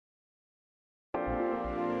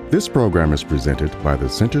This program is presented by the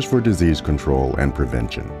Centers for Disease Control and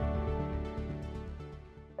Prevention.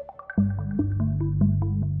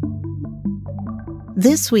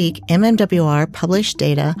 This week, MMWR published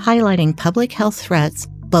data highlighting public health threats,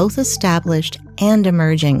 both established and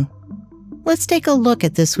emerging. Let's take a look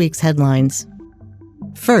at this week's headlines.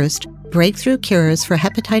 First, breakthrough cures for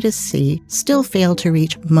hepatitis C still fail to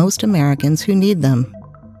reach most Americans who need them.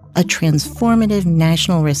 A transformative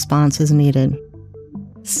national response is needed.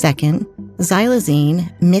 Second,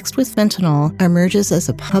 xylazine mixed with fentanyl emerges as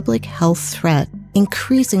a public health threat,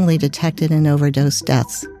 increasingly detected in overdose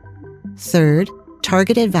deaths. Third,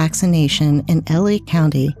 targeted vaccination in LA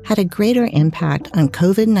County had a greater impact on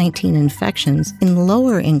COVID-19 infections in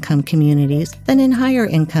lower-income communities than in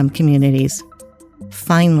higher-income communities.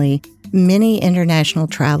 Finally, many international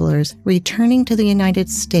travelers returning to the United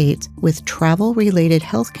States with travel-related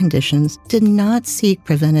health conditions did not seek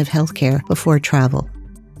preventive health care before travel.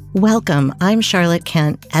 Welcome, I'm Charlotte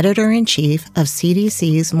Kent, Editor-in-Chief of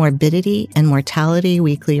CDC's Morbidity and Mortality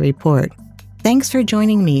Weekly Report. Thanks for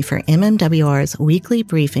joining me for MMWR's weekly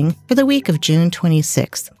briefing for the week of June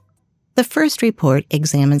 26th. The first report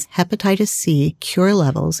examines hepatitis C cure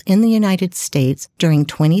levels in the United States during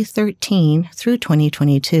 2013 through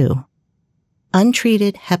 2022.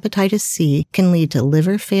 Untreated hepatitis C can lead to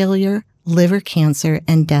liver failure, liver cancer,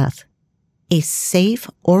 and death. A safe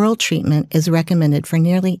oral treatment is recommended for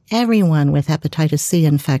nearly everyone with hepatitis C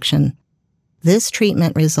infection. This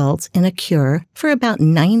treatment results in a cure for about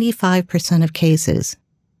 95% of cases.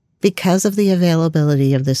 Because of the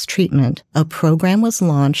availability of this treatment, a program was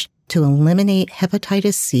launched to eliminate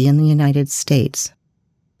hepatitis C in the United States.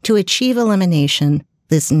 To achieve elimination,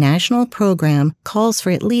 this national program calls for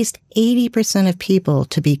at least 80% of people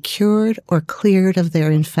to be cured or cleared of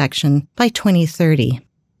their infection by 2030.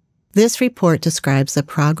 This report describes the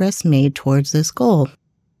progress made towards this goal.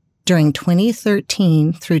 During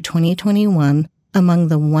 2013 through 2021, among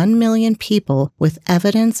the 1 million people with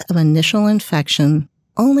evidence of initial infection,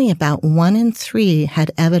 only about 1 in 3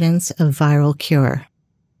 had evidence of viral cure.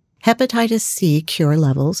 Hepatitis C cure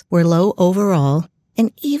levels were low overall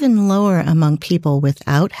and even lower among people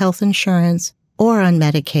without health insurance or on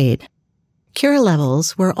Medicaid. Cure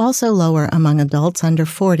levels were also lower among adults under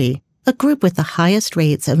 40, a group with the highest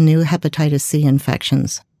rates of new hepatitis C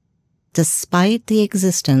infections. Despite the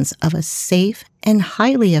existence of a safe and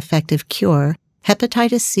highly effective cure,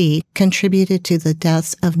 hepatitis C contributed to the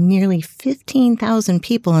deaths of nearly 15,000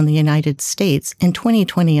 people in the United States in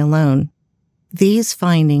 2020 alone. These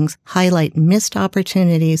findings highlight missed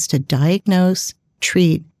opportunities to diagnose,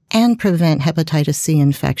 treat, and prevent hepatitis C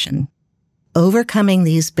infection. Overcoming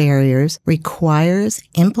these barriers requires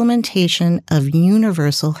implementation of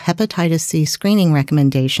universal hepatitis C screening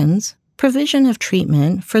recommendations, provision of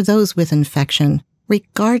treatment for those with infection,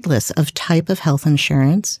 regardless of type of health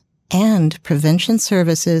insurance, and prevention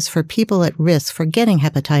services for people at risk for getting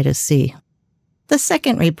hepatitis C. The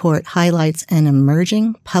second report highlights an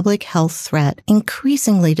emerging public health threat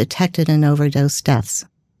increasingly detected in overdose deaths.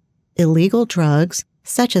 Illegal drugs,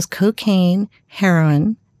 such as cocaine,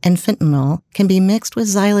 heroin, and fentanyl, can be mixed with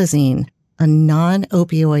xylazine, a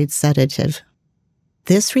non-opioid sedative.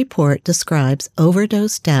 This report describes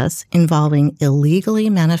overdose deaths involving illegally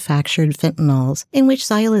manufactured fentanyls in which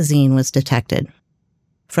xylazine was detected.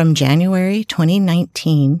 From January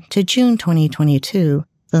 2019 to June 2022,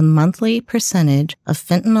 the monthly percentage of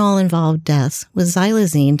fentanyl-involved deaths with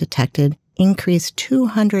xylazine detected increased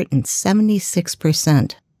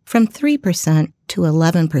 276%, from 3% to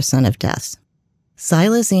 11% of deaths.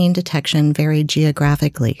 Xylazine detection varied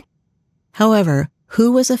geographically. However,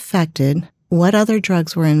 who was affected, what other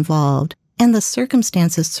drugs were involved, and the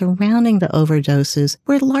circumstances surrounding the overdoses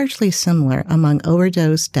were largely similar among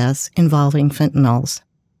overdose deaths involving fentanyls.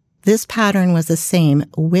 This pattern was the same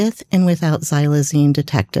with and without xylazine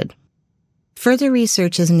detected. Further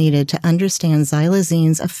research is needed to understand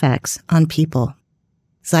xylazine's effects on people.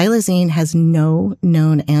 Xylazine has no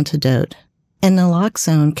known antidote, and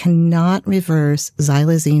naloxone cannot reverse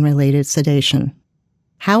xylazine-related sedation.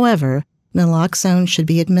 However, naloxone should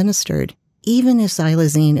be administered, even if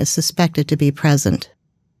xylazine is suspected to be present.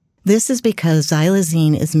 This is because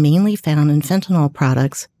xylazine is mainly found in fentanyl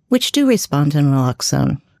products, which do respond to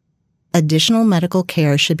naloxone. Additional medical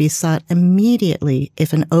care should be sought immediately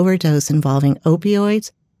if an overdose involving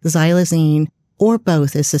opioids, xylazine, or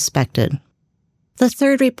both is suspected. The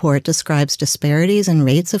third report describes disparities in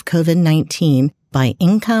rates of COVID-19 by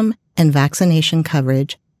income and vaccination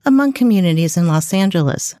coverage among communities in Los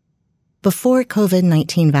Angeles. Before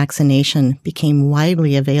COVID-19 vaccination became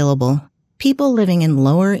widely available, people living in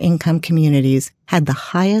lower-income communities had the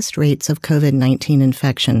highest rates of COVID-19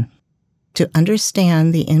 infection. To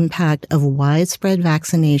understand the impact of widespread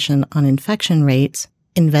vaccination on infection rates,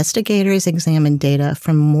 investigators examined data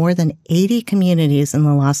from more than 80 communities in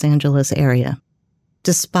the Los Angeles area.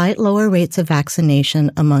 Despite lower rates of vaccination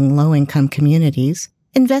among low-income communities,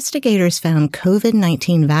 investigators found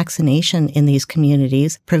COVID-19 vaccination in these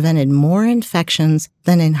communities prevented more infections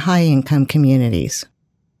than in high-income communities.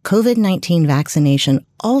 COVID-19 vaccination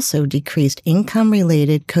also decreased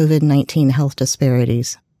income-related COVID-19 health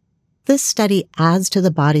disparities. This study adds to the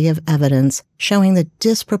body of evidence showing the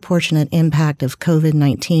disproportionate impact of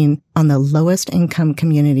COVID-19 on the lowest income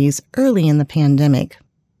communities early in the pandemic.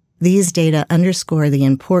 These data underscore the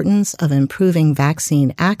importance of improving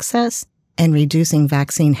vaccine access and reducing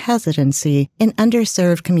vaccine hesitancy in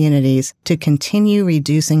underserved communities to continue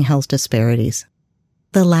reducing health disparities.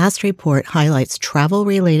 The last report highlights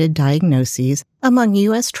travel-related diagnoses among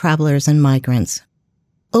U.S. travelers and migrants.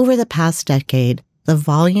 Over the past decade, the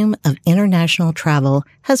volume of international travel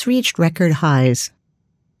has reached record highs.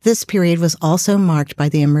 This period was also marked by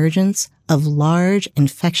the emergence of large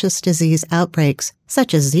infectious disease outbreaks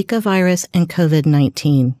such as Zika virus and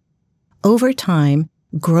COVID-19. Over time,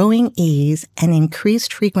 growing ease and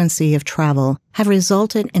increased frequency of travel have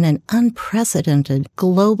resulted in an unprecedented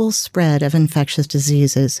global spread of infectious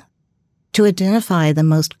diseases. To identify the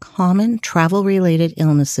most common travel-related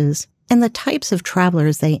illnesses and the types of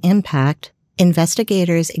travelers they impact,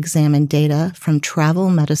 investigators examined data from travel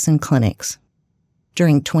medicine clinics.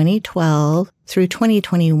 During 2012 through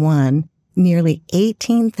 2021, nearly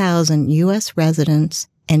 18,000 U.S. residents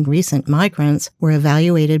and recent migrants were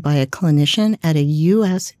evaluated by a clinician at a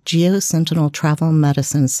U.S. GeoSentinel travel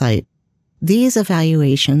medicine site. These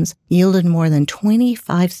evaluations yielded more than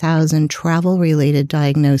 25,000 travel-related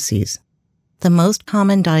diagnoses. The most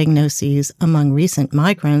common diagnoses among recent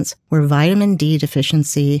migrants were vitamin D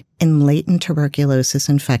deficiency and latent tuberculosis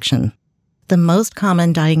infection. The most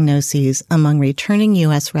common diagnoses among returning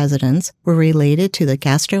U.S. residents were related to the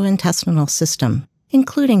gastrointestinal system,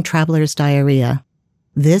 including traveler's diarrhea.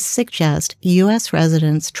 This suggests U.S.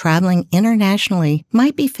 residents traveling internationally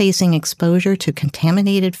might be facing exposure to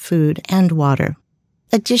contaminated food and water.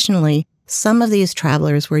 Additionally, some of these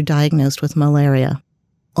travelers were diagnosed with malaria.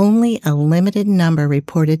 Only a limited number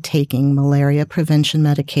reported taking malaria prevention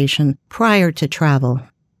medication prior to travel.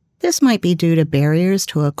 This might be due to barriers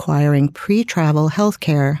to acquiring pre-travel health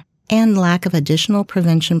care and lack of additional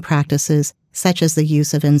prevention practices such as the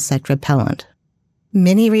use of insect repellent.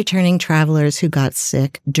 Many returning travelers who got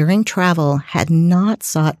sick during travel had not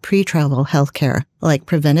sought pre-travel health care like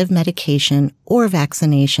preventive medication or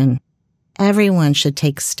vaccination. Everyone should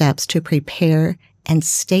take steps to prepare and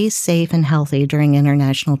stay safe and healthy during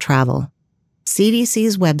international travel.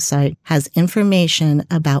 CDC's website has information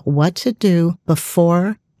about what to do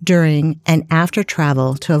before, during, and after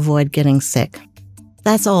travel to avoid getting sick.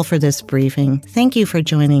 That's all for this briefing. Thank you for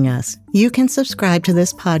joining us. You can subscribe to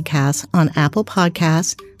this podcast on Apple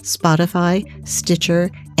Podcasts, Spotify, Stitcher,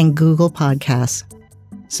 and Google Podcasts.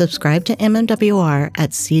 Subscribe to MMWR at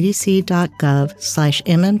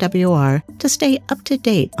cdc.gov/MMWR to stay up to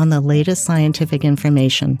date on the latest scientific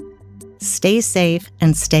information. Stay safe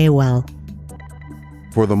and stay well.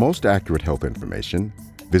 For the most accurate health information,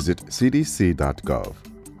 visit cdc.gov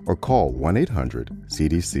or call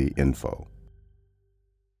 1-800-CDC-INFO.